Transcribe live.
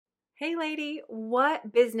Hey lady,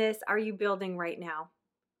 what business are you building right now?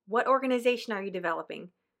 What organization are you developing?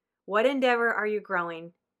 What endeavor are you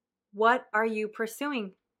growing? What are you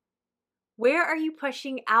pursuing? Where are you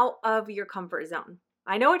pushing out of your comfort zone?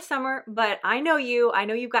 I know it's summer, but I know you. I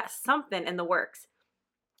know you've got something in the works.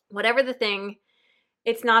 Whatever the thing,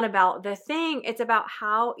 it's not about the thing. It's about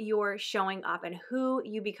how you're showing up and who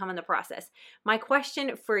you become in the process. My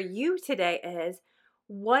question for you today is,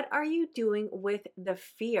 what are you doing with the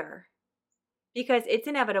fear? Because it's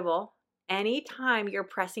inevitable. Anytime you're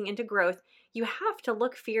pressing into growth, you have to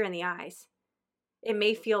look fear in the eyes. It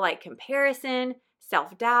may feel like comparison,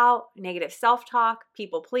 self-doubt, negative self-talk,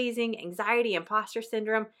 people-pleasing, anxiety, imposter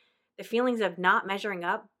syndrome, the feelings of not measuring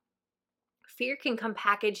up. Fear can come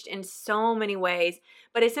packaged in so many ways,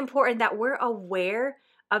 but it's important that we're aware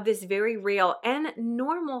of this very real and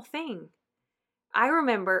normal thing. I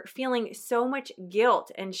remember feeling so much guilt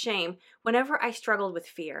and shame whenever I struggled with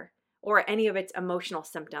fear or any of its emotional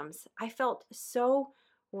symptoms. I felt so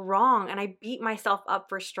wrong and I beat myself up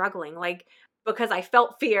for struggling. Like, because I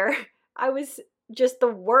felt fear, I was just the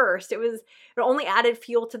worst. It only added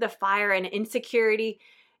fuel to the fire and insecurity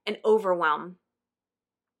and overwhelm.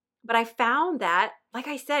 But I found that, like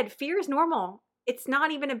I said, fear is normal. It's not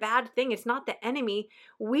even a bad thing. It's not the enemy.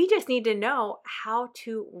 We just need to know how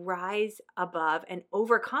to rise above and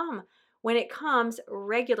overcome when it comes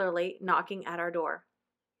regularly knocking at our door.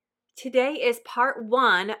 Today is part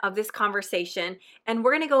 1 of this conversation, and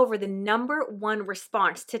we're going to go over the number 1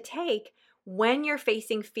 response to take when you're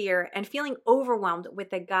facing fear and feeling overwhelmed with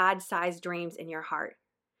the God-sized dreams in your heart.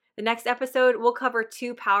 The next episode, we'll cover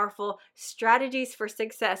 2 powerful strategies for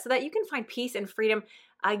success so that you can find peace and freedom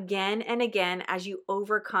again and again as you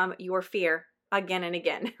overcome your fear again and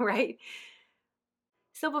again, right?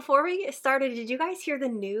 So before we get started, did you guys hear the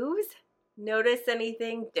news? Notice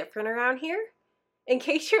anything different around here? In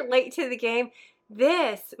case you're late to the game,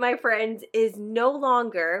 this, my friends, is no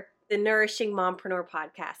longer the Nourishing Mompreneur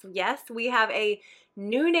podcast. Yes, we have a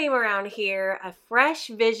new name around here, a fresh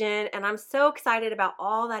vision, and I'm so excited about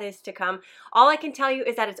all that is to come. All I can tell you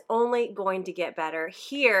is that it's only going to get better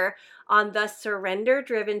here on the Surrender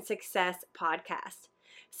Driven Success podcast.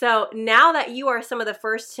 So now that you are some of the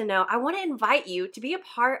first to know, I want to invite you to be a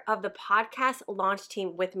part of the podcast launch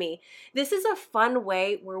team with me. This is a fun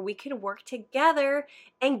way where we can work together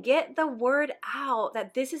and get the word out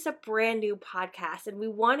that this is a brand new podcast and we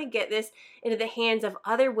want to get this into the hands of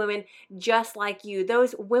other women just like you.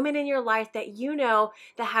 Those women in your life that you know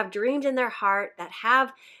that have dreams in their heart, that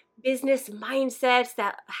have business mindsets,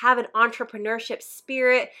 that have an entrepreneurship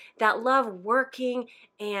spirit, that love working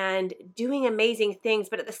and doing amazing things,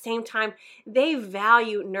 but at the same time, they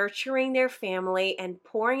value nurturing their family and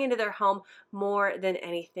pouring into their home more than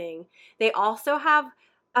anything. They also have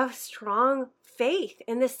a strong faith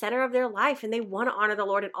in the center of their life and they want to honor the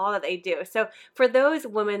Lord in all that they do. So for those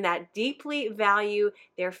women that deeply value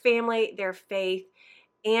their family, their faith,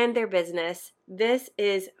 and their business, this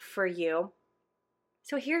is for you.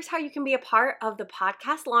 So here's how you can be a part of the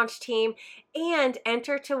podcast launch team and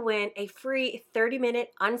enter to win a free 30-minute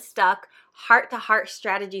unstuck heart-to-heart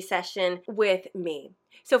strategy session with me.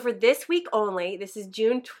 So for this week only, this is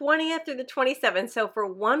June 20th through the 27th. So for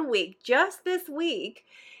 1 week, just this week,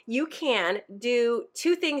 you can do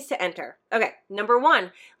 2 things to enter. Okay, number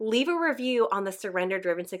 1, leave a review on the Surrender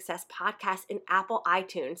Driven Success podcast in Apple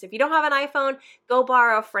iTunes. If you don't have an iPhone, go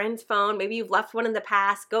borrow a friend's phone. Maybe you've left one in the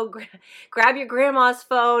past. Go grab your grandma's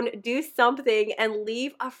phone, do something, and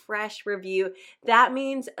leave a fresh review. That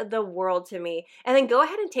means the world to me. And then go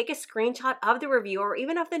ahead and take a screenshot of the review or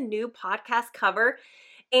even of the new podcast cover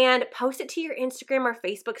and post it to your Instagram or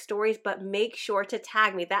Facebook stories, but make sure to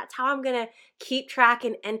tag me. That's how I'm going to keep track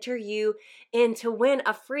and enter you in to win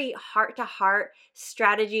a free heart-to-heart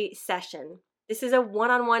strategy session. This is a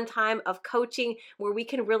one-on-one time of coaching where we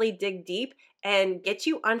can really dig deep and get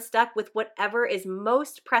you unstuck with whatever is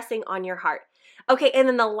most pressing on your heart. Okay, and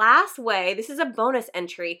then the last way, this is a bonus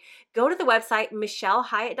entry. Go to the website,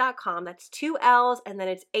 michellehyatt.com. That's 2 L's and then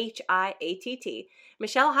it's HIATT.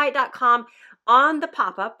 michellehyatt.com. On the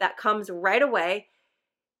pop-up that comes right away,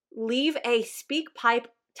 leave a SpeakPipe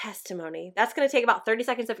testimony. That's going to take about 30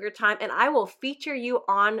 seconds of your time, and I will feature you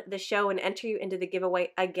on the show and enter you into the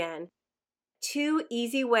giveaway again. 2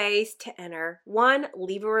 easy ways to enter. 1,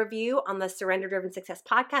 leave a review on the Surrender Driven Success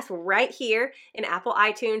podcast right here in Apple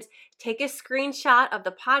iTunes. Take a screenshot of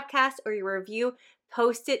the podcast or your review,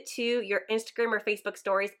 post it to your Instagram or Facebook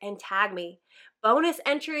stories, and tag me. Bonus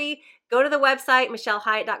entry, go to the website,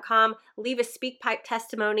 michellehyatt.com, leave a SpeakPipe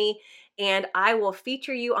testimony, and I will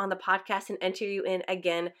feature you on the podcast and enter you in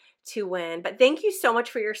again to win. But thank you so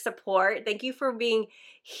much for your support. Thank you for being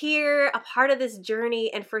here, a part of this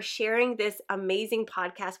journey, and for sharing this amazing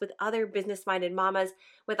podcast with other business-minded mamas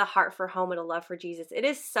with a heart for home and a love for Jesus. It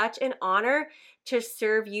is such an honor to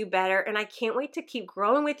serve you better, and I can't wait to keep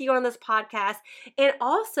growing with you on this podcast and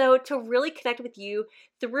also to really connect with you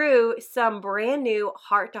through some brand new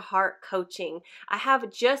heart-to-heart coaching. I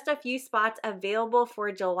have just a few spots available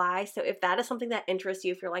for July, so if that is something that interests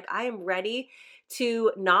you, if you're like, I am ready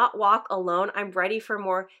to not walk alone, I'm ready for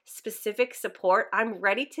more specific support, I'm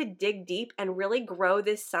ready to dig deep and really grow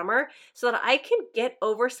this summer so that I can get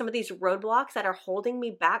over some of these roadblocks that are holding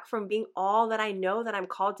me back from being all that I know that I'm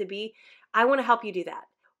called to be, I want to help you do that.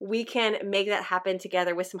 We can make that happen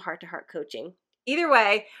together with some heart-to-heart coaching. Either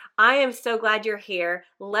way, I am so glad you're here.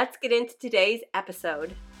 Let's get into today's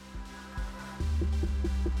episode.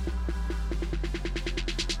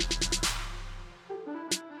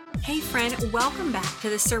 Hey friend, welcome back to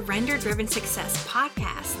the Surrender Driven Success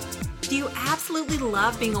podcast. Do you absolutely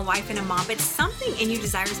love being a wife and a mom, but something in you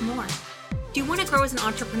desires more? Do you want to grow as an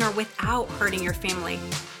entrepreneur without hurting your family?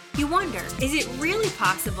 You wonder, is it really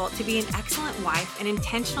possible to be an excellent wife, an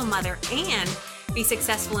intentional mother, and be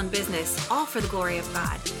successful in business, all for the glory of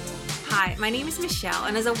God? Hi, my name is Michelle,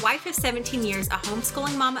 and as a wife of 17 years, a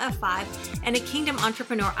homeschooling mama of 5, and a kingdom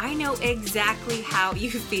entrepreneur, I know exactly how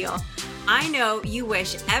you feel. I know you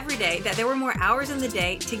wish every day that there were more hours in the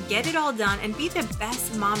day to get it all done and be the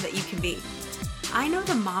best mom that you can be. I know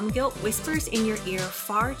the mom guilt whispers in your ear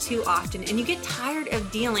far too often, and you get tired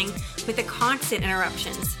of dealing with the constant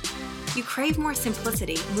interruptions. You crave more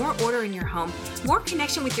simplicity, more order in your home, more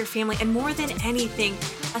connection with your family, and more than anything,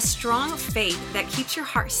 a strong faith that keeps your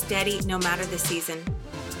heart steady no matter the season.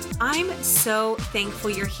 I'm so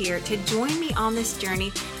thankful you're here to join me on this journey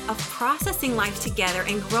of processing life together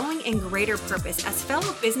and growing in greater purpose as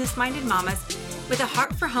fellow business-minded mamas with a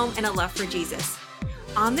heart for home and a love for Jesus.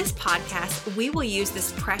 On this podcast, we will use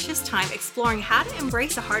this precious time exploring how to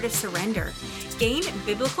embrace a heart of surrender, gain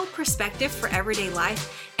biblical perspective for everyday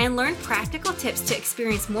life, and learn practical tips to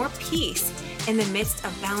experience more peace in the midst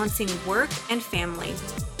of balancing work and family.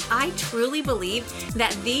 I truly believe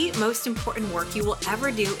that the most important work you will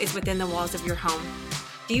ever do is within the walls of your home.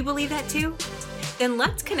 Do you believe that too? Then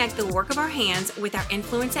let's connect the work of our hands with our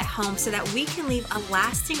influence at home so that we can leave a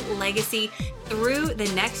lasting legacy through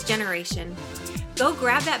the next generation. Go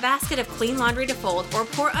grab that basket of clean laundry to fold or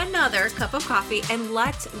pour another cup of coffee and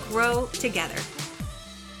let's grow together.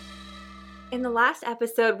 In the last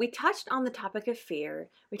episode, we touched on the topic of fear.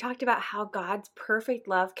 We talked about how God's perfect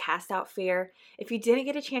love casts out fear. If you didn't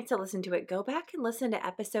get a chance to listen to it, go back and listen to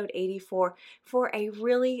episode 84 for a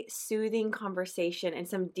really soothing conversation and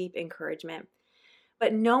some deep encouragement.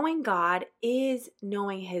 But knowing God is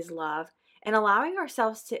knowing His love and allowing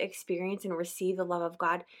ourselves to experience and receive the love of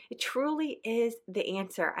God. It truly is the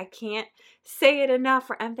answer. I can't say it enough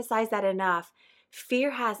or emphasize that enough.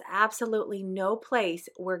 Fear has absolutely no place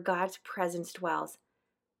where God's presence dwells.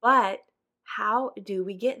 But how do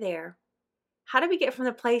we get there? How do we get from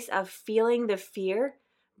the place of feeling the fear,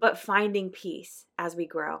 but finding peace as we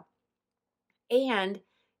grow? And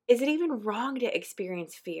is it even wrong to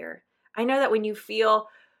experience fear? I know that when you feel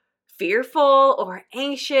fearful or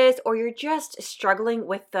anxious, or you're just struggling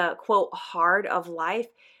with the quote hard of life,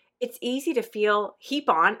 it's easy to heap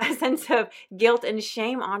on a sense of guilt and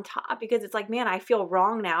shame on top because it's like, man, I feel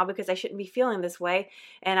wrong now because I shouldn't be feeling this way.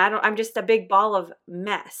 And I'm just a big ball of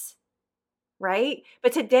mess, right?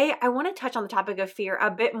 But today I want to touch on the topic of fear a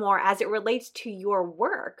bit more as it relates to your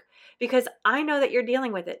work, because I know that you're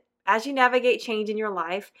dealing with it. As you navigate change in your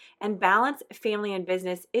life and balance family and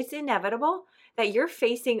business, it's inevitable that you're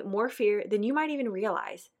facing more fear than you might even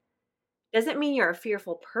realize. Doesn't mean you're a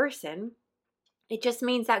fearful person. It just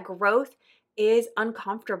means that growth is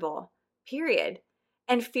uncomfortable, period.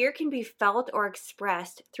 And fear can be felt or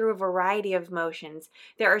expressed through a variety of emotions.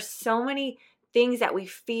 There are so many things that we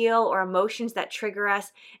feel or emotions that trigger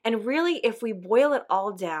us. And really, if we boil it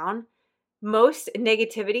all down, most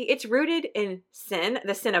negativity, it's rooted in sin,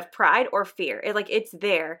 the sin of pride or fear. It's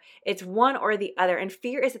there. It's one or the other. And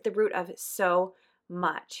fear is at the root of so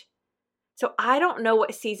much. So I don't know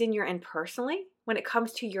what season you're in personally when it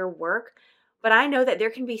comes to your work, but I know that there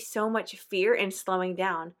can be so much fear in slowing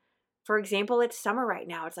down. For example, it's summer right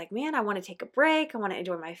now. It's like, man, I want to take a break. I want to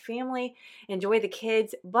enjoy my family, enjoy the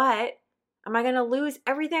kids, but am I going to lose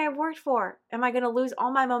everything I've worked for? Am I going to lose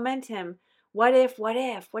all my momentum? What if?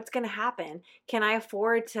 What's going to happen? Can I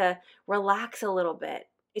afford to relax a little bit?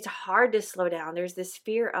 It's hard to slow down. There's this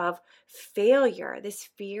fear of failure, this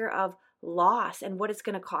fear of loss and what it's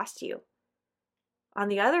going to cost you. On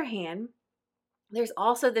the other hand, there's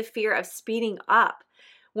also the fear of speeding up,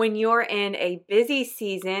 When you're in a busy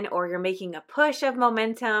season, or you're making a push of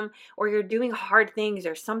momentum, or you're doing hard things,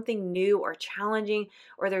 or something new or challenging,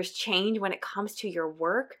 or there's change when it comes to your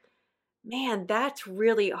work, man, that's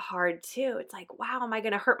really hard too. It's like, wow, am I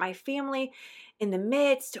going to hurt my family in the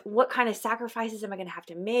midst? What kind of sacrifices am I going to have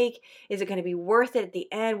to make? Is it going to be worth it at the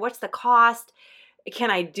end? What's the cost?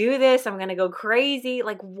 Can I do this? I'm going to go crazy.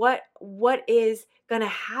 Like what is going to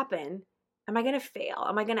happen? Am I going to fail?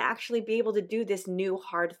 Am I going to actually be able to do this new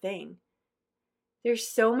hard thing? There's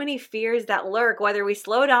so many fears that lurk, whether we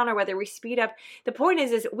slow down or whether we speed up. The point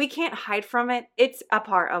is we can't hide from it. It's a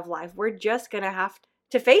part of life. We're just going to have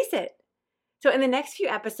to face it. So in the next few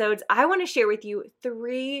episodes, I want to share with you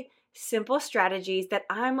 3 simple strategies that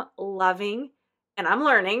I'm loving and I'm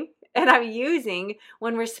learning and I'm using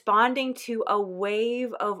when responding to a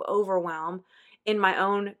wave of overwhelm in my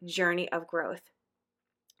own journey of growth.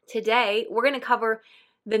 Today, we're going to cover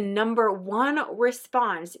the number 1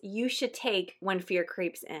 response you should take when fear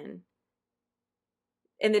creeps in.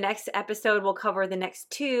 In the next episode, we'll cover the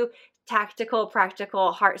next 2 tactical,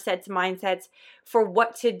 practical heart sets, mindsets for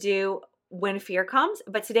what to do when fear comes.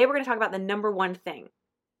 But today we're going to talk about the number 1 thing.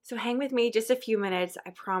 So hang with me just a few minutes. I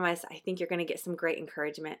promise, I think you're going to get some great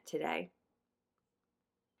encouragement today.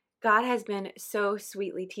 God has been so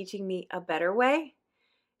sweetly teaching me a better way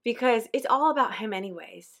because it's all about Him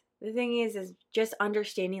anyways. The thing is just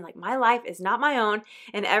understanding like my life is not my own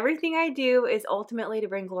and everything I do is ultimately to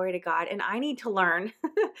bring glory to God. And I need to learn.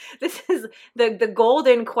 This is the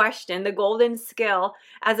golden question, the golden skill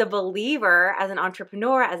as a believer, as an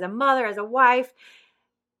entrepreneur, as a mother, as a wife,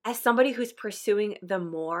 as somebody who's pursuing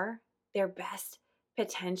their best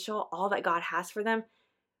potential, all that God has for them.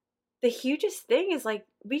 The hugest thing is like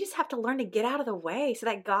we just have to learn to get out of the way so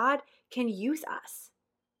that God can use us.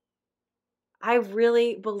 I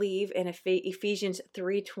really believe in Ephesians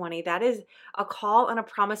 3:20. That is a call and a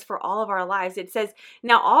promise for all of our lives. It says,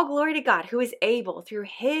 "Now all glory to God who is able through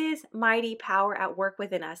His mighty power at work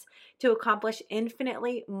within us to accomplish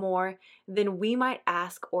infinitely more than we might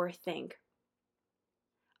ask or think."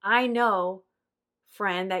 I know,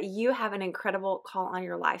 friend, that you have an incredible call on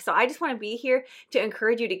your life. So I just want to be here to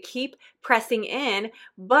encourage you to keep pressing in,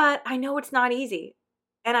 but I know it's not easy.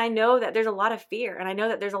 And I know that there's a lot of fear, and I know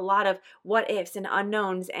that there's a lot of what ifs and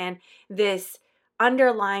unknowns and this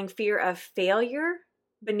underlying fear of failure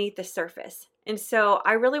beneath the surface. And so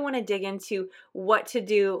I really want to dig into what to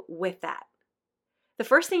do with that. The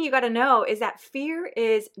first thing you got to know is that fear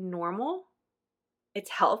is normal.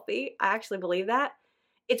 It's healthy. I actually believe that.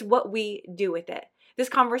 It's what we do with it. This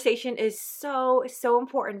conversation is so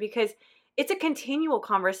important because it's a continual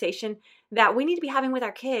conversation that we need to be having with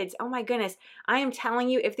our kids. Oh my goodness. I am telling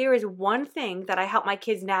you, if there is one thing that I help my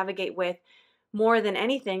kids navigate with more than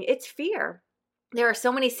anything, it's fear. There are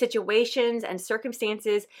so many situations and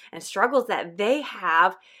circumstances and struggles that they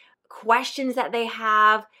have, questions that they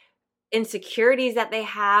have, insecurities that they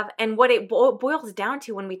have. And what it boils down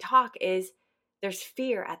to when we talk is there's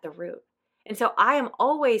fear at the root. And so I am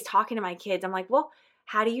always talking to my kids. I'm like, well,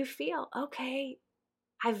 how do you feel? Okay.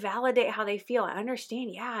 I validate how they feel. I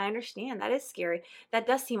understand. Yeah, I understand. That is scary. That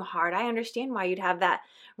does seem hard. I understand why you'd have that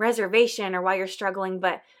reservation or why you're struggling,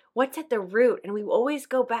 but what's at the root? And we always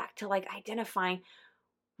go back to like identifying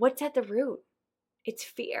what's at the root. It's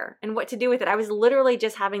fear and what to do with it. I was literally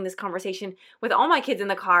just having this conversation with all my kids in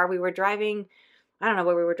the car. We were driving. I don't know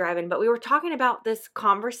where we were driving, but we were talking about this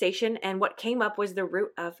conversation, and what came up was the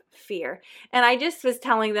root of fear. And I just was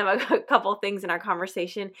telling them a couple things in our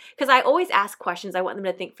conversation because I always ask questions. I want them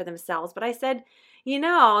to think for themselves. But I said,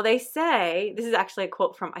 they say, this is actually a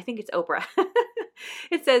quote from, I think it's Oprah.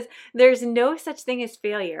 It says, "There's no such thing as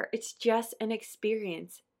failure. It's just an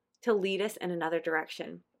experience to lead us in another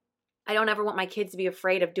direction." I don't ever want my kids to be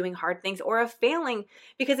afraid of doing hard things or of failing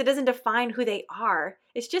because it doesn't define who they are.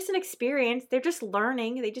 It's just an experience. They're just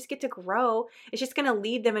learning. They just get to grow. It's just going to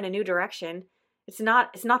lead them in a new direction. It's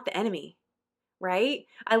not the enemy, right?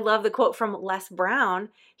 I love the quote from Les Brown.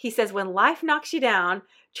 He says, "When life knocks you down,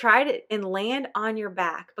 try it and land on your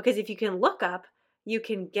back, because if you can look up, you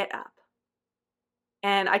can get up."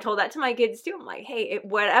 And I told that to my kids too. I'm like, hey,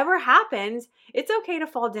 whatever happens, it's okay to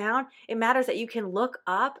fall down. It matters that you can look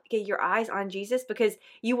up, get your eyes on Jesus, because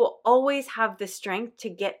you will always have the strength to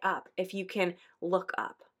get up if you can look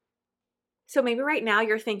up. So maybe right now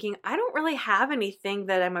you're thinking, I don't really have anything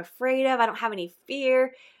that I'm afraid of. I don't have any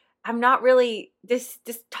fear. I'm not really, this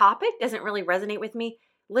topic doesn't really resonate with me.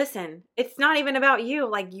 Listen, it's not even about you.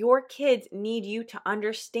 Like, your kids need you to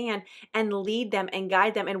understand and lead them and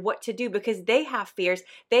guide them in what to do, because they have fears,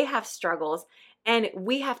 they have struggles, and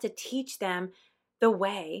we have to teach them the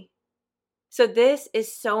way So this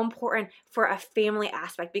is so important for a family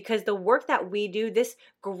aspect because the work that we do, this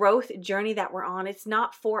growth journey that we're on, it's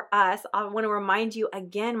not for us. I want to remind you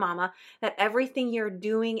again, mama, that everything you're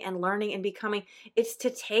doing and learning and becoming, it's to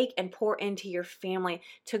take and pour into your family,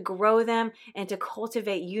 to grow them and to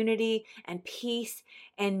cultivate unity and peace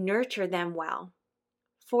and nurture them well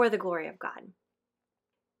for the glory of God.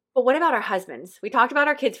 But what about our husbands? We talked about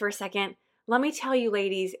our kids for a second. Let me tell you,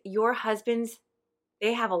 ladies, your husbands,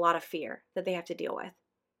 they have a lot of fear that they have to deal with.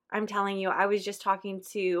 I'm telling you, I was just talking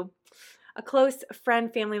to a close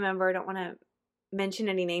friend, family member. I don't want to mention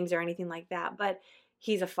any names or anything like that, but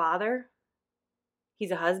he's a father, he's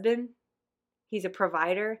a husband, he's a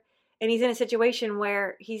provider, and he's in a situation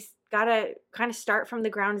where he's got to kind of start from the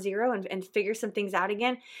ground zero and figure some things out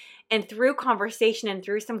again. And through conversation and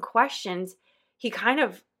through some questions, he kind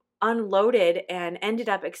of unloaded and ended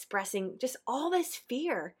up expressing just all this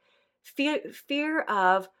fear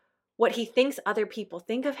of what he thinks other people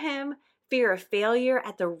think of him, fear of failure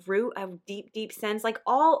at the root of deep sense, like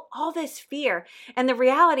all this fear. And the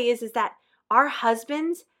reality is that our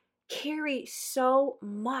husbands carry so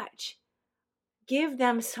much. Give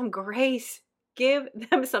them some grace. Give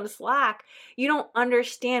them some slack. You don't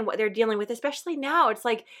understand what they're dealing with, especially now. It's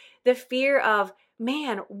like the fear of,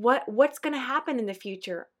 man, what's going to happen in the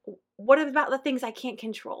future? What about the things I can't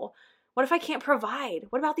control? What if I can't provide?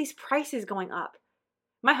 What about these prices going up?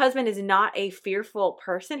 My husband is not a fearful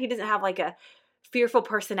person. He doesn't have like a fearful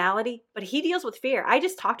personality, but he deals with fear. I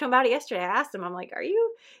just talked to him about it yesterday. I asked him, I'm like,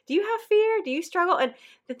 do you have fear? Do you struggle? And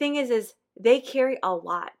the thing is they carry a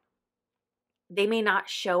lot. They may not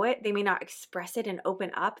show it. They may not express it and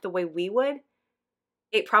open up the way we would.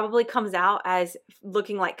 It probably comes out as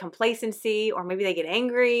looking like complacency, or maybe they get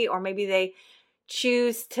angry, or maybe they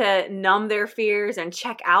choose to numb their fears and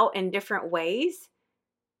check out in different ways.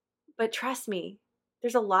 But trust me,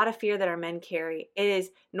 there's a lot of fear that our men carry. It is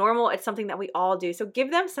normal. It's something that we all do. So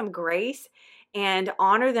give them some grace and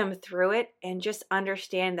honor them through it, and just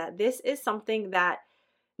understand that this is something that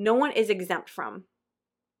no one is exempt from.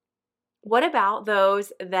 What about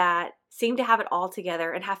those that seem to have it all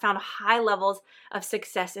together and have found high levels of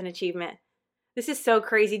success and achievement? This is so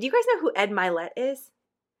crazy. Do you guys know who Ed Mylett is?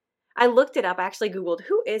 I looked it up. I actually Googled,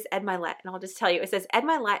 who is Ed Mylett? And I'll just tell you, it says Ed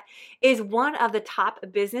Mylett is one of the top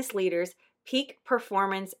business leaders, peak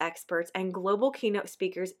performance experts, and global keynote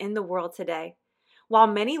speakers in the world today. While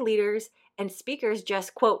many leaders and speakers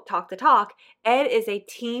just, quote, talk the talk, Ed is a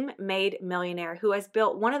team-made millionaire who has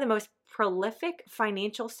built one of the most prolific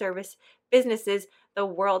financial service businesses the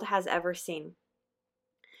world has ever seen.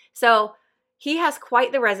 So he has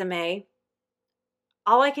quite the resume.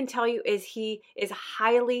 All I can tell you is he is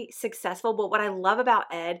highly successful. But what I love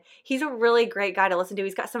about Ed, he's a really great guy to listen to.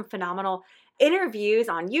 He's got some phenomenal interviews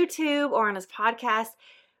on YouTube or on his podcast,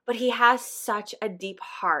 but he has such a deep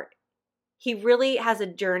heart. He really has a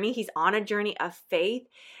journey. He's on a journey of faith,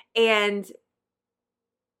 and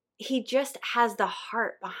he just has the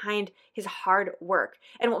heart behind his hard work.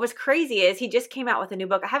 And what was crazy is he just came out with a new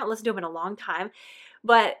book. I haven't listened to him in a long time,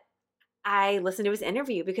 but I listened to his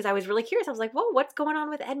interview because I was really curious. I was like, whoa, what's going on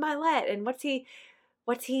with Ed Mylett? And what's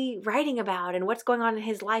he writing about? And what's going on in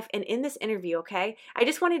his life? And in this interview, okay, I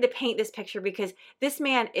just wanted to paint this picture because this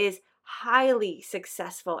man is highly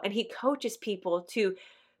successful and he coaches people to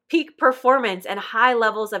peak performance and high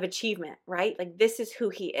levels of achievement, right? Like, this is who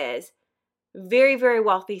he is. Very, very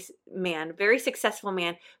wealthy man, very successful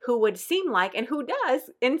man who would seem like, and who does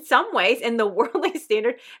in some ways in the worldly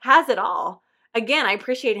standard, has it all. Again, I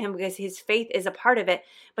appreciate him because his faith is a part of it,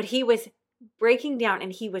 but he was breaking down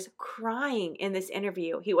and he was crying in this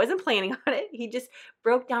interview. He wasn't planning on it. He just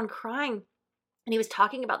broke down crying, and he was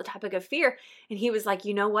talking about the topic of fear. And he was like,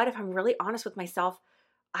 you know what? If I'm really honest with myself,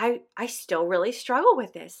 I still really struggle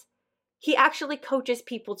with this. He actually coaches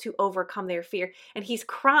people to overcome their fear. And he's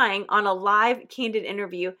crying on a live, candid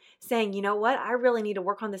interview saying, you know what? I really need to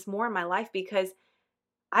work on this more in my life because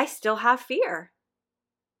I still have fear.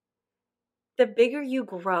 The bigger you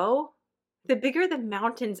grow, the bigger the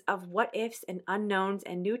mountains of what ifs and unknowns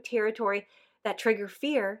and new territory that trigger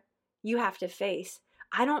fear you have to face.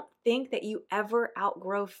 I don't think that you ever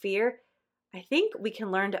outgrow fear. I think we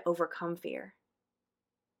can learn to overcome fear.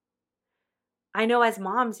 I know as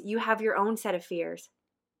moms, you have your own set of fears.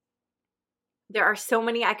 There are so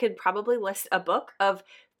many. I could probably list a book of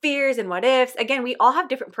fears and what ifs. Again, we all have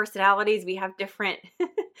different personalities. We have different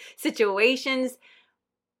situations.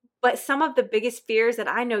 But some of the biggest fears that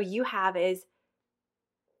I know you have is,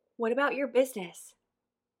 what about your business?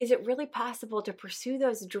 Is it really possible to pursue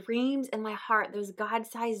those dreams in my heart, those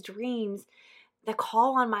God-sized dreams, the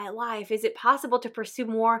call on my life? Is it possible to pursue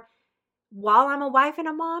more while I'm a wife and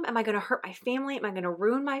a mom? Am I going to hurt my family? Am I going to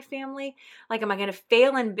ruin my family? Like, am I going to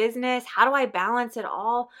fail in business? How do I balance it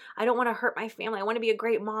all? I don't want to hurt my family. I want to be a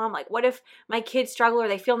great mom. Like, what if my kids struggle or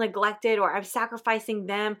they feel neglected or I'm sacrificing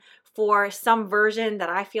them for some version that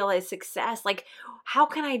I feel is success? Like, how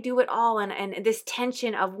can I do it all? And this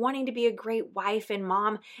tension of wanting to be a great wife and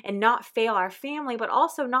mom and not fail our family, but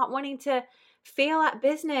also not wanting to fail at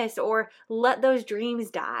business or let those dreams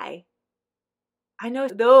die. I know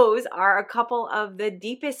those are a couple of the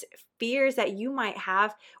deepest fears that you might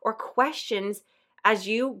have or questions as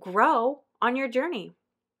you grow on your journey.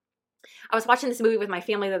 I was watching this movie with my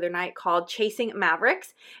family the other night called Chasing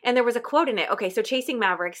Mavericks, and there was a quote in it. Okay, so Chasing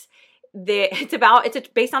Mavericks, it's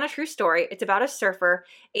based on a true story. It's about a surfer,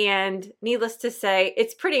 and needless to say,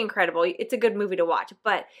 it's pretty incredible. It's a good movie to watch,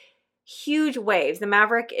 but huge waves. The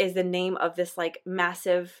Maverick is the name of this like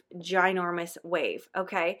massive, ginormous wave.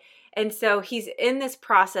 Okay. And so he's in this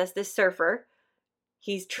process, this surfer,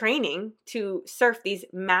 he's training to surf these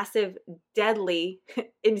massive, deadly,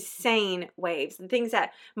 insane waves, the things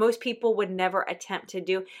that most people would never attempt to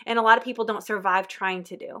do. And a lot of people don't survive trying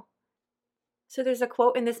to do. So there's a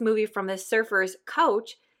quote in this movie from this surfer's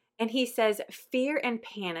coach, and he says, "Fear and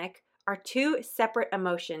panic are two separate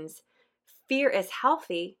emotions. Fear is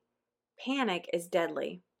healthy. Panic is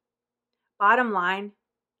deadly." Bottom line,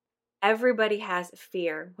 everybody has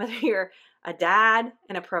fear. Whether you're a dad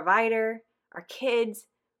and a provider, our kids,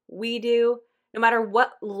 we do. No matter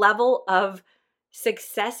what level of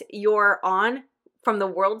success you're on from the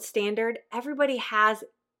world standard, everybody has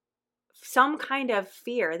some kind of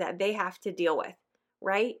fear that they have to deal with,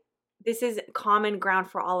 right? This is common ground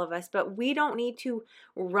for all of us, but we don't need to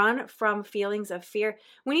run from feelings of fear.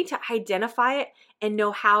 We need to identify it and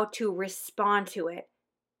know how to respond to it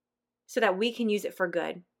so that we can use it for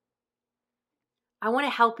good. I want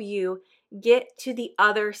to help you get to the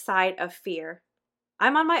other side of fear.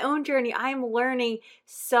 I'm on my own journey. I'm learning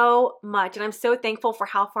so much, and I'm so thankful for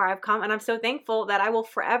how far I've come, and I'm so thankful that I will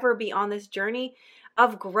forever be on this journey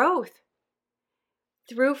of growth.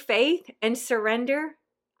 Through faith and surrender,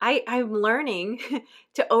 I'm learning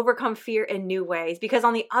to overcome fear in new ways, because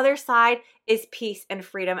on the other side is peace and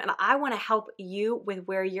freedom. And I want to help you with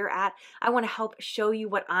where you're at. I want to help show you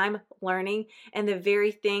what I'm learning. And the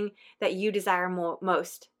very thing that you desire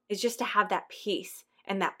most is just to have that peace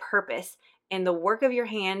and that purpose in the work of your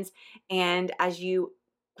hands and as you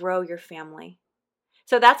grow your family.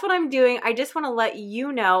 So that's what I'm doing. I just want to let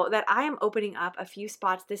you know that I am opening up a few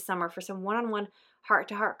spots this summer for some one-on-one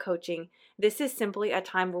heart-to-heart coaching. This is simply a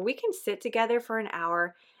time where we can sit together for an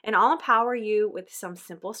hour and I'll empower you with some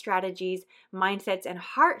simple strategies, mindsets, and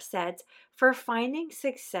heart sets for finding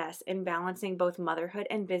success in balancing both motherhood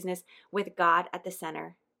and business with God at the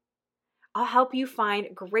center. I'll help you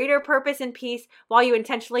find greater purpose and peace while you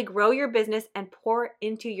intentionally grow your business and pour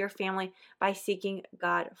into your family by seeking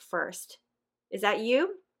God first. Is that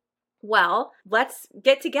you? Well, let's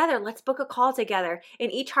get together. Let's book a call together. In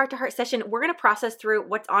each heart-to-heart session, we're going to process through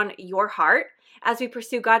what's on your heart as we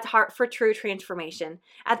pursue God's heart for true transformation.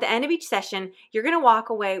 At the end of each session, you're going to walk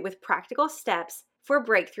away with practical steps for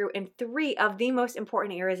breakthrough in 3 of the most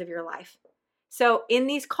important areas of your life. So in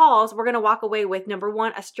these calls, we're going to walk away with, number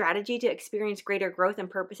 1, a strategy to experience greater growth and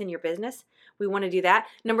purpose in your business. We want to do that.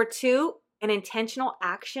 Number 2, an intentional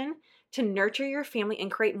action to nurture your family and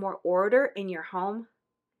create more order in your home.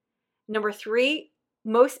 Number 3,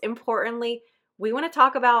 most importantly, we want to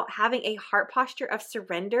talk about having a heart posture of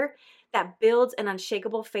surrender that builds an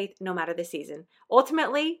unshakable faith no matter the season.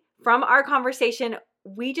 Ultimately, from our conversation,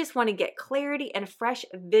 we just want to get clarity and fresh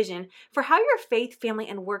vision for how your faith, family,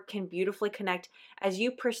 and work can beautifully connect as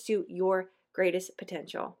you pursue your greatest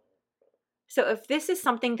potential. So if this is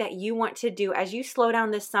something that you want to do as you slow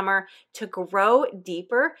down this summer to grow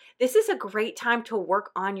deeper, this is a great time to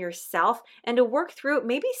work on yourself and to work through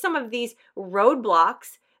maybe some of these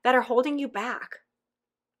roadblocks that are holding you back.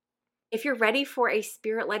 If you're ready for a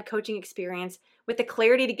spirit-led coaching experience with the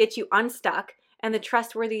clarity to get you unstuck and the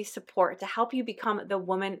trustworthy support to help you become the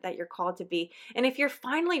woman that you're called to be, and if you're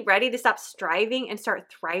finally ready to stop striving and start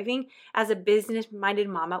thriving as a business-minded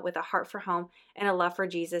mama with a heart for home and a love for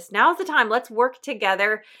Jesus, now's the time. Let's work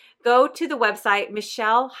together. Go to the website,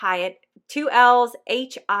 Michelle Hiatt, 2 L's,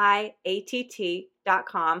 HIATT.com.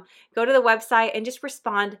 Go to the website and just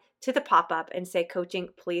respond to the pop-up and say, "Coaching,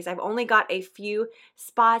 please." I've only got a few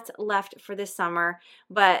spots left for this summer,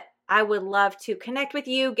 but I would love to connect with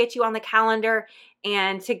you, get you on the calendar,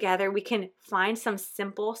 and together we can find some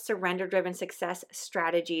simple surrender-driven success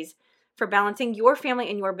strategies for balancing your family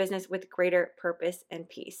and your business with greater purpose and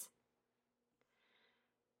peace.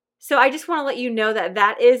 So I just want to let you know that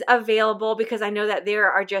that is available, because I know that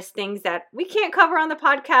there are just things that we can't cover on the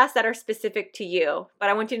podcast that are specific to you. But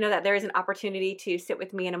I want you to know that there is an opportunity to sit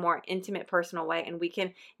with me in a more intimate, personal way, and we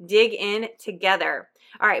can dig in together.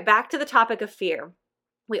 All right, back to the topic of fear.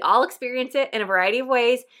 We all experience it in a variety of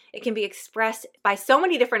ways. It can be expressed by so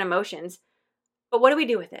many different emotions. But what do we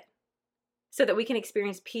do with it so that we can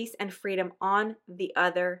experience peace and freedom on the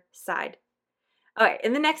other side? All right,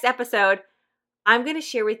 in the next episode, I'm going to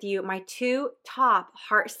share with you my 2 top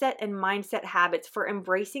heart set and mindset habits for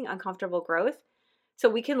embracing uncomfortable growth, so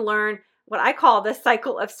we can learn what I call the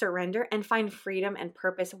cycle of surrender and find freedom and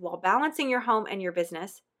purpose while balancing your home and your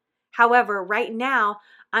business. However, right now,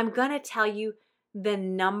 I'm going to tell you the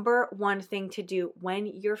number one thing to do when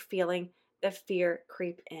you're feeling the fear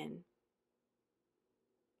creep in.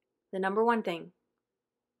 The number one thing: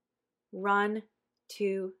 run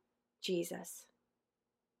to Jesus.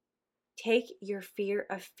 Take your fear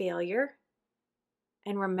of failure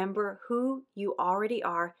and remember who you already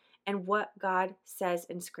are and what God says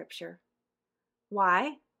in Scripture.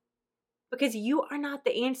 Why? Because you are not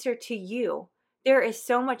the answer to you. There is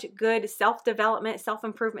so much good self-development,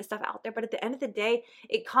 self-improvement stuff out there, but at the end of the day,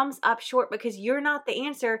 it comes up short because you're not the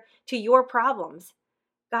answer to your problems.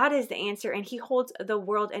 God is the answer, and He holds the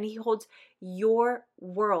world, and He holds your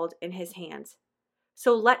world in His hands.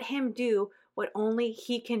 So let Him do what only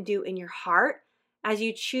He can do in your heart as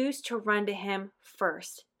you choose to run to Him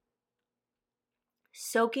first.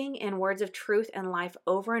 Soaking in words of truth and life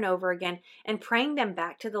over and over again and praying them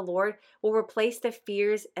back to the Lord will replace the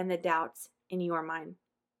fears and the doubts in your mind.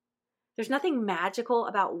 There's nothing magical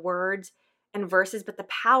about words and verses, but the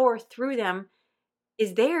power through them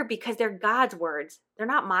is there because they're God's words. They're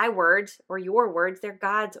not my words or your words, they're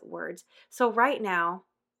God's words. So right now,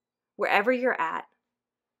 wherever you're at,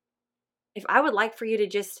 if I would like for you to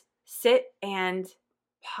just sit and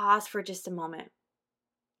pause for just a moment.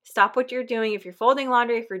 Stop what you're doing. If you're folding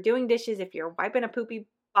laundry, if you're doing dishes, if you're wiping a poopy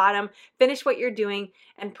bottom, finish what you're doing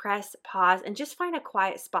and press pause and just find a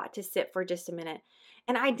quiet spot to sit for just a minute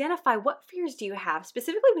and identify what fears do you have,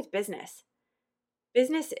 specifically with business.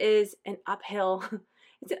 Business is an uphill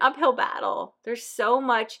battle. There's so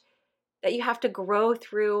much that you have to grow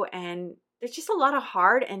through, and there's just a lot of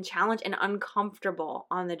hard and challenge and uncomfortable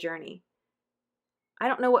on the journey. I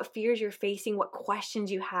don't know what fears you're facing, what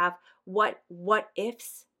questions you have, what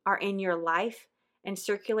ifs are in your life and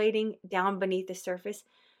circulating down beneath the surface,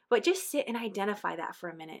 but just sit and identify that for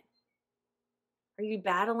a minute. Are you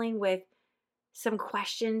battling with some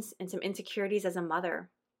questions and some insecurities as a mother?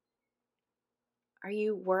 Are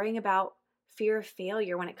you worrying about fear of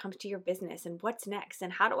failure when it comes to your business and what's next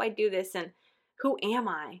and how do I do this and who am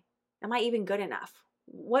I? Am I even good enough?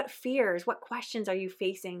 What fears, what questions are you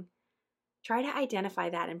facing? Try to identify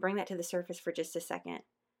that and bring that to the surface for just a second.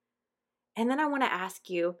 And then I want to ask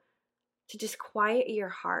you to just quiet your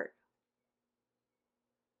heart.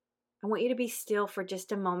 I want you to be still for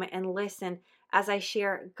just a moment and listen as I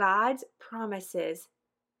share God's promises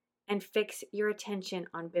and fix your attention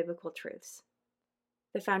on biblical truths,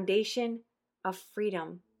 the foundation of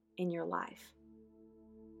freedom in your life.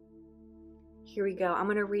 Here we go. I'm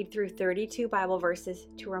going to read through 32 Bible verses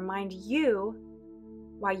to remind you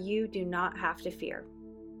why you do not have to fear.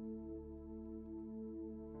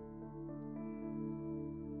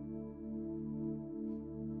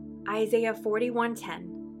 Isaiah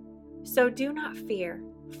 41:10. So do not fear,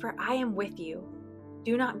 for I am with you.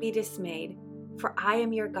 Do not be dismayed, for I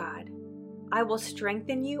am your God. I will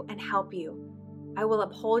strengthen you and help you. I will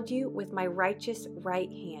uphold you with my righteous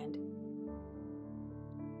right hand.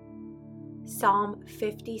 Psalm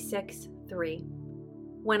 56:3.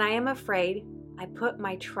 When I am afraid, I put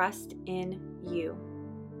my trust in you.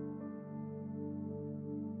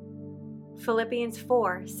 Philippians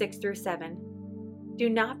 4:6-7. Do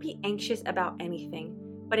not be anxious about anything,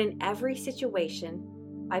 but in every situation,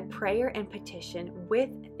 by prayer and petition, with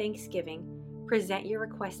thanksgiving, present your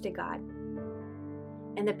request to God.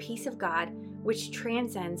 And the peace of God, which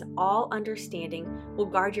transcends all understanding, will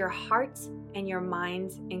guard your hearts and your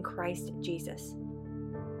minds in Christ Jesus.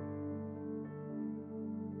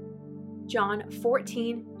 John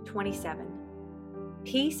 14:27.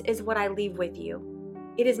 Peace is what I leave with you.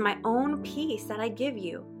 It is my own peace that I give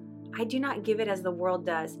you. I do not give it as the world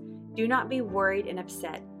does. Do not be worried and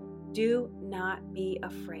upset. Do not be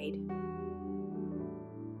afraid.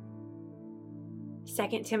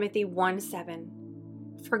 2 Timothy 1:7.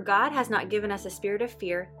 For God has not given us a spirit of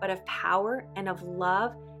fear, but of power and of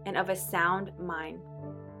love and of a sound mind.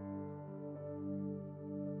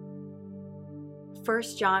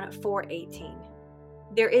 1 John 4:18.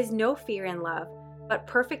 There is no fear in love, But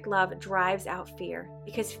perfect love drives out fear,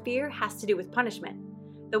 because fear has to do with punishment.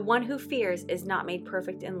 The one who fears is not made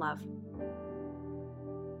perfect in love.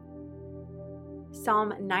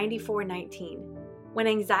 Psalm 94:19. When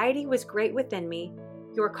anxiety was great within me,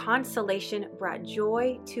 your consolation brought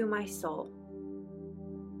joy to my soul.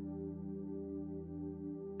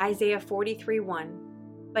 Isaiah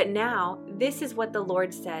 43:1. But now this is what the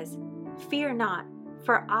Lord says, fear not,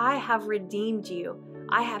 for I have redeemed you.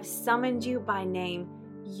 I have summoned you by name.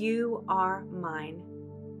 You are mine.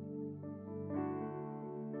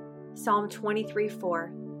 Psalm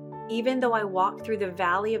 23:4. Even though I walk through the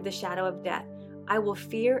valley of the shadow of death, I will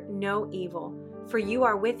fear no evil, for you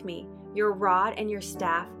are with me. Your rod and your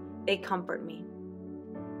staff, they comfort me.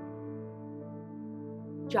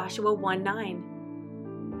 Joshua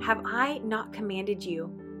 1:9. Have I not commanded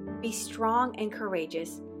you? Be strong and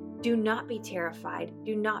courageous. Do not be terrified.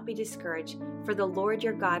 Do not be discouraged, for the Lord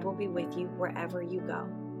your God will be with you wherever you go.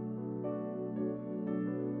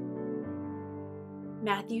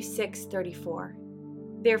 Matthew 6:34.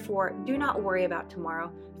 Therefore, do not worry about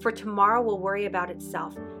tomorrow, for tomorrow will worry about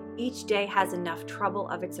itself. Each day has enough trouble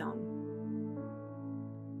of its own.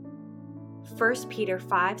 1 Peter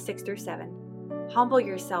 5:6-7. Humble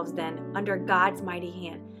yourselves then under God's mighty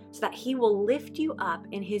hand, so that he will lift you up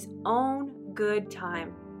in his own good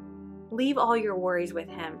time. Leave all your worries with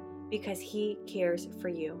him, because he cares for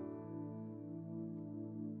you.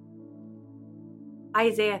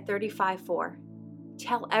 Isaiah 35:4.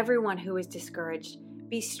 Tell everyone who is discouraged,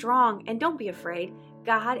 be strong and don't be afraid.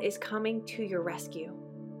 God is coming to your rescue.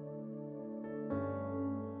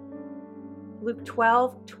 Luke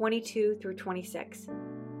 12:22-26.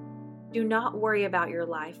 Do not worry about your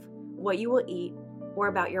life, what you will eat, or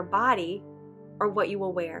about your body, or what you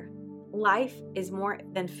will wear. Life is more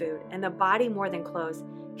than food, and the body more than clothes.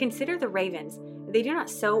 Consider the ravens. They do not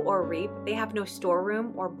sow or reap. They have no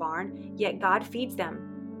storeroom or barn, yet God feeds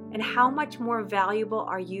them. And how much more valuable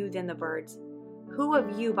are you than the birds? Who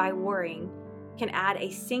of you, by worrying, can add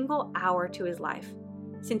a single hour to his life?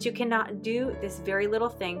 Since you cannot do this very little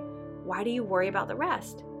thing, why do you worry about the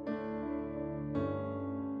rest?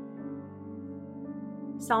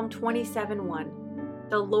 Psalm 27:1.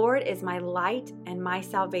 The Lord is my light and my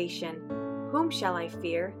salvation. Whom shall I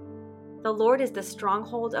fear? The Lord is the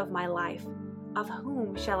stronghold of my life. Of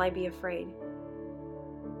whom shall I be afraid?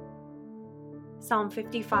 Psalm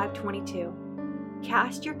 55:22.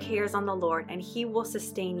 Cast your cares on the Lord, and he will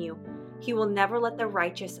sustain you. He will never let the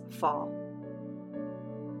righteous fall.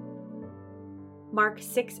 Mark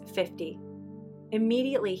 6:50.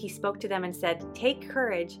 Immediately he spoke to them and said, Take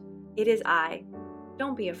courage, it is I.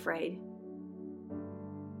 Don't be afraid.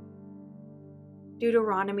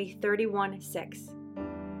 Deuteronomy 31:6.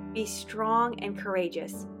 Be strong and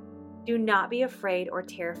courageous. Do not be afraid or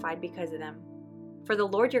terrified because of them. For the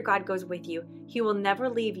Lord your God goes with you. He will never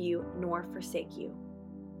leave you nor forsake you.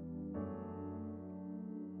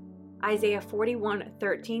 Isaiah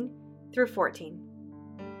 41:13-14.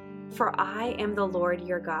 For I am the Lord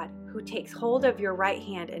your God, who takes hold of your right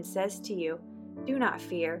hand and says to you, Do not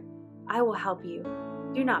fear, I will help you.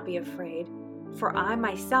 Do not be afraid, for I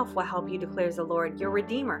myself will help you, declares the Lord, your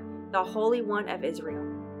Redeemer, the Holy One of Israel.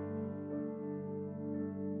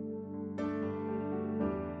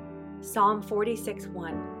 Psalm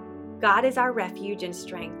 46:1. God is our refuge and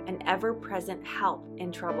strength, an ever-present help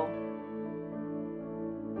in trouble.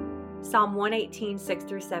 Psalm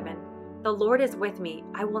 118:6-7. The Lord is with me,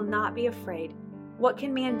 I will not be afraid. What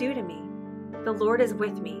can man do to me? The Lord is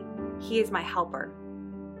with me, he is my helper.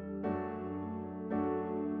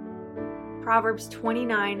 Proverbs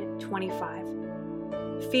 29:25.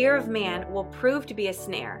 Fear of man will prove to be a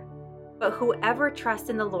snare, but whoever trusts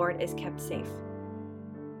in the Lord is kept safe.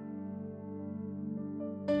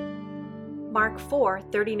 Mark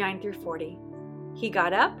 4:39-40. He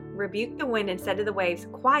got up, rebuked the wind, and said to the waves,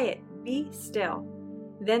 Quiet, be still.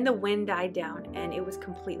 Then the wind died down, and it was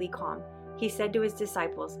completely calm. He said to his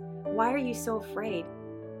disciples, Why are you so afraid?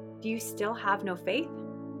 Do you still have no faith?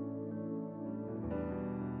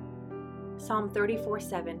 Psalm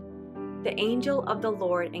 34:7. The angel of the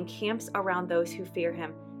Lord encamps around those who fear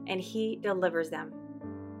him, and he delivers them.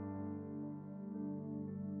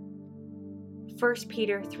 1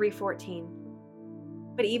 Peter 3:14.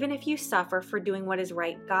 But even if you suffer for doing what is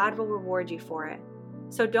right, God will reward you for it.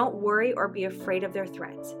 So don't worry or be afraid of their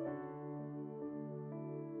threats.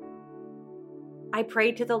 I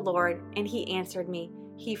prayed to the Lord, and he answered me.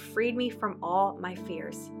 He freed me from all my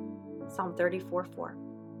fears. Psalm 34:4.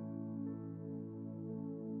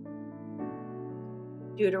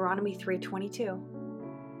 Deuteronomy 3:22.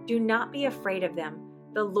 Do not be afraid of them.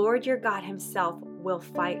 The Lord your God himself will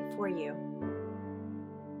fight for you.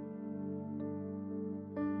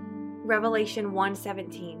 Revelation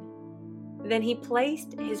 1:17. Then he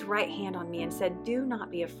placed his right hand on me and said, "Do not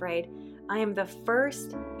be afraid. I am the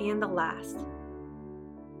first and the last."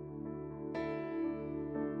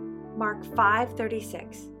 Mark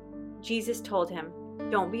 5:36. Jesus told him,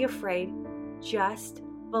 "Don't be afraid, just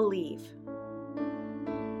believe."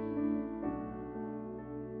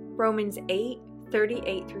 Romans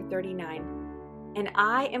 8:38 through 39. And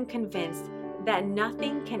I am convinced that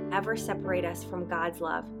nothing can ever separate us from God's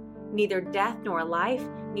love. Neither death nor life,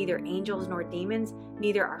 neither angels nor demons,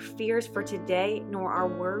 neither our fears for today nor our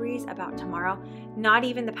worries about tomorrow, not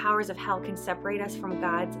even the powers of hell can separate us from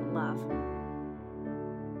God's love.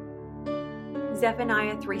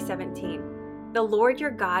 Zephaniah 3:17. The Lord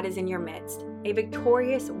your God is in your midst, a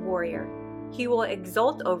victorious warrior. He will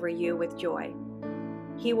exult over you with joy.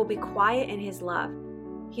 He will be quiet in his love.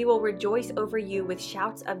 He will rejoice over you with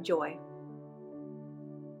shouts of joy.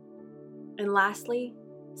 And lastly,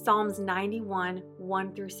 Psalms 91,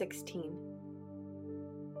 1 through 16.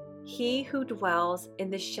 He who dwells in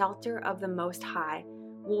the shelter of the Most High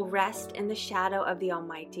will rest in the shadow of the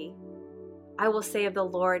Almighty. I will say of the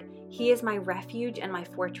Lord, He is my refuge and my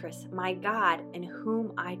fortress, my God in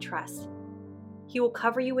whom I trust. He will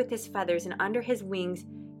cover you with His feathers, and under His wings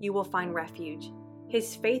you will find refuge.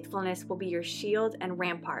 His faithfulness will be your shield and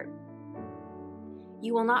rampart.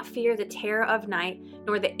 You will not fear the terror of night,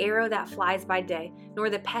 nor the arrow that flies by day, nor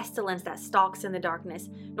the pestilence that stalks in the darkness,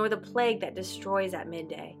 nor the plague that destroys at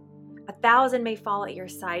midday. 1,000 may fall at your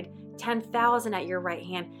side, 10,000 at your right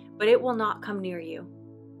hand, but it will not come near you.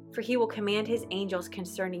 For He will command His angels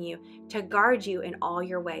concerning you to guard you in all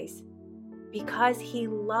your ways. Because He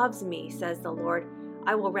loves me, says the Lord,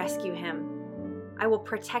 I will rescue him. I will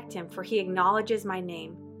protect him, for he acknowledges my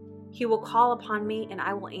name. He will call upon me, and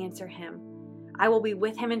I will answer him. I will be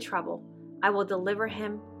with him in trouble. I will deliver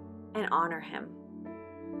him and honor him.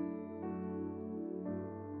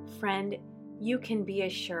 Friend, you can be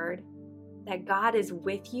assured that God is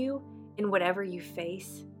with you in whatever you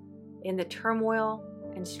face, in the turmoil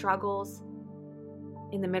and struggles,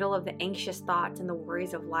 in the middle of the anxious thoughts and the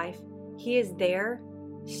worries of life. He is there,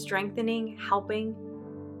 strengthening, helping,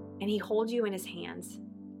 and He holds you in His hands.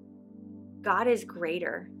 God is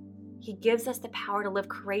greater. He gives us the power to live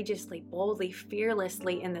courageously, boldly,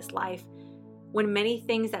 fearlessly in this life. When many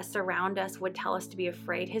things that surround us would tell us to be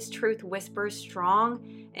afraid, His truth whispers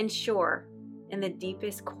strong and sure in the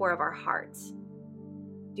deepest core of our hearts.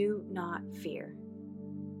 Do not fear.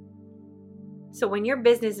 So when your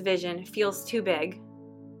business vision feels too big,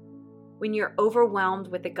 when you're overwhelmed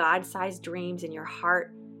with the God-sized dreams in your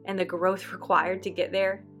heart and the growth required to get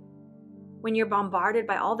there, when you're bombarded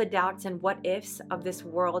by all the doubts and what-ifs of this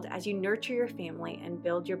world as you nurture your family and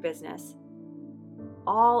build your business,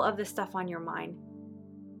 all of the stuff on your mind,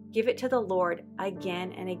 give it to the Lord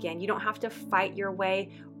again and again. You don't have to fight your way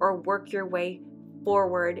or work your way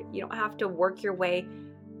forward. You don't have to work your way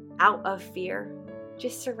out of fear.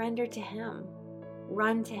 Just surrender to Him.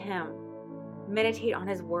 Run to Him. Meditate on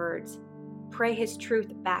His words. Pray His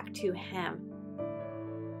truth back to Him.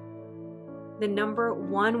 The number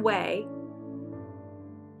one way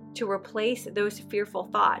to replace those fearful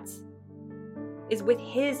thoughts is with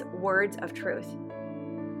His words of truth,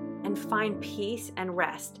 and find peace and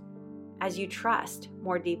rest as you trust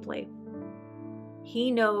more deeply.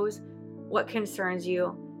 He knows what concerns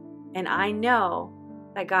you, and I know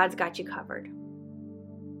that God's got you covered.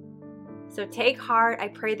 So take heart. I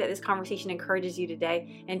pray that this conversation encourages you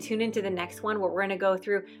today, and tune into the next one where we're going to go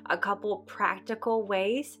through a couple practical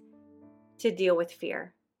ways to deal with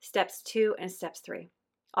fear. Steps 2 and steps 3.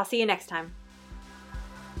 I'll see you next time.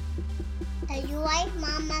 If you like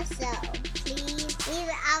Mama So, please leave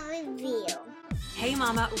a review. Hey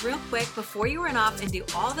Mama, real quick, before you run off and do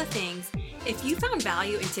all the things, if you found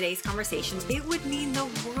value in today's conversation, it would mean the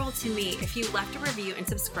world to me if you left a review and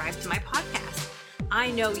subscribed to my podcast.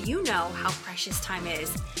 I know you know how precious time is.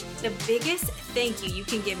 The biggest thank you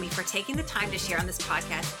can give me for taking the time to share on this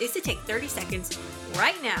podcast is to take 30 seconds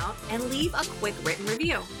right now and leave a quick written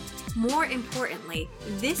review. More importantly,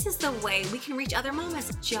 this is the way we can reach other mamas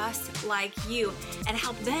just like you and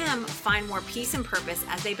help them find more peace and purpose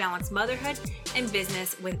as they balance motherhood and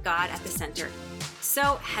business with God at the center.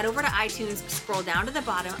 So head over to iTunes, scroll down to the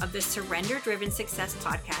bottom of the Surrender Driven Success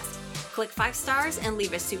podcast. Click 5 stars and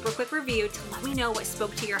leave a super quick review to let me know what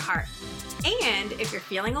spoke to your heart. And if you're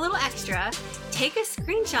feeling a little extra, take a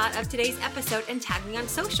screenshot of today's episode and tag me on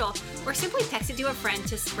social, or simply text it to a friend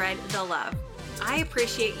to spread the love. I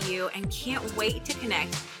appreciate you and can't wait to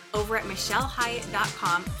connect over at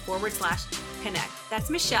michellehyatt.com/connect. That's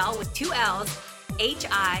Michelle with 2 L's,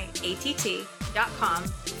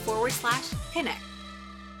 HIATT.com/connect.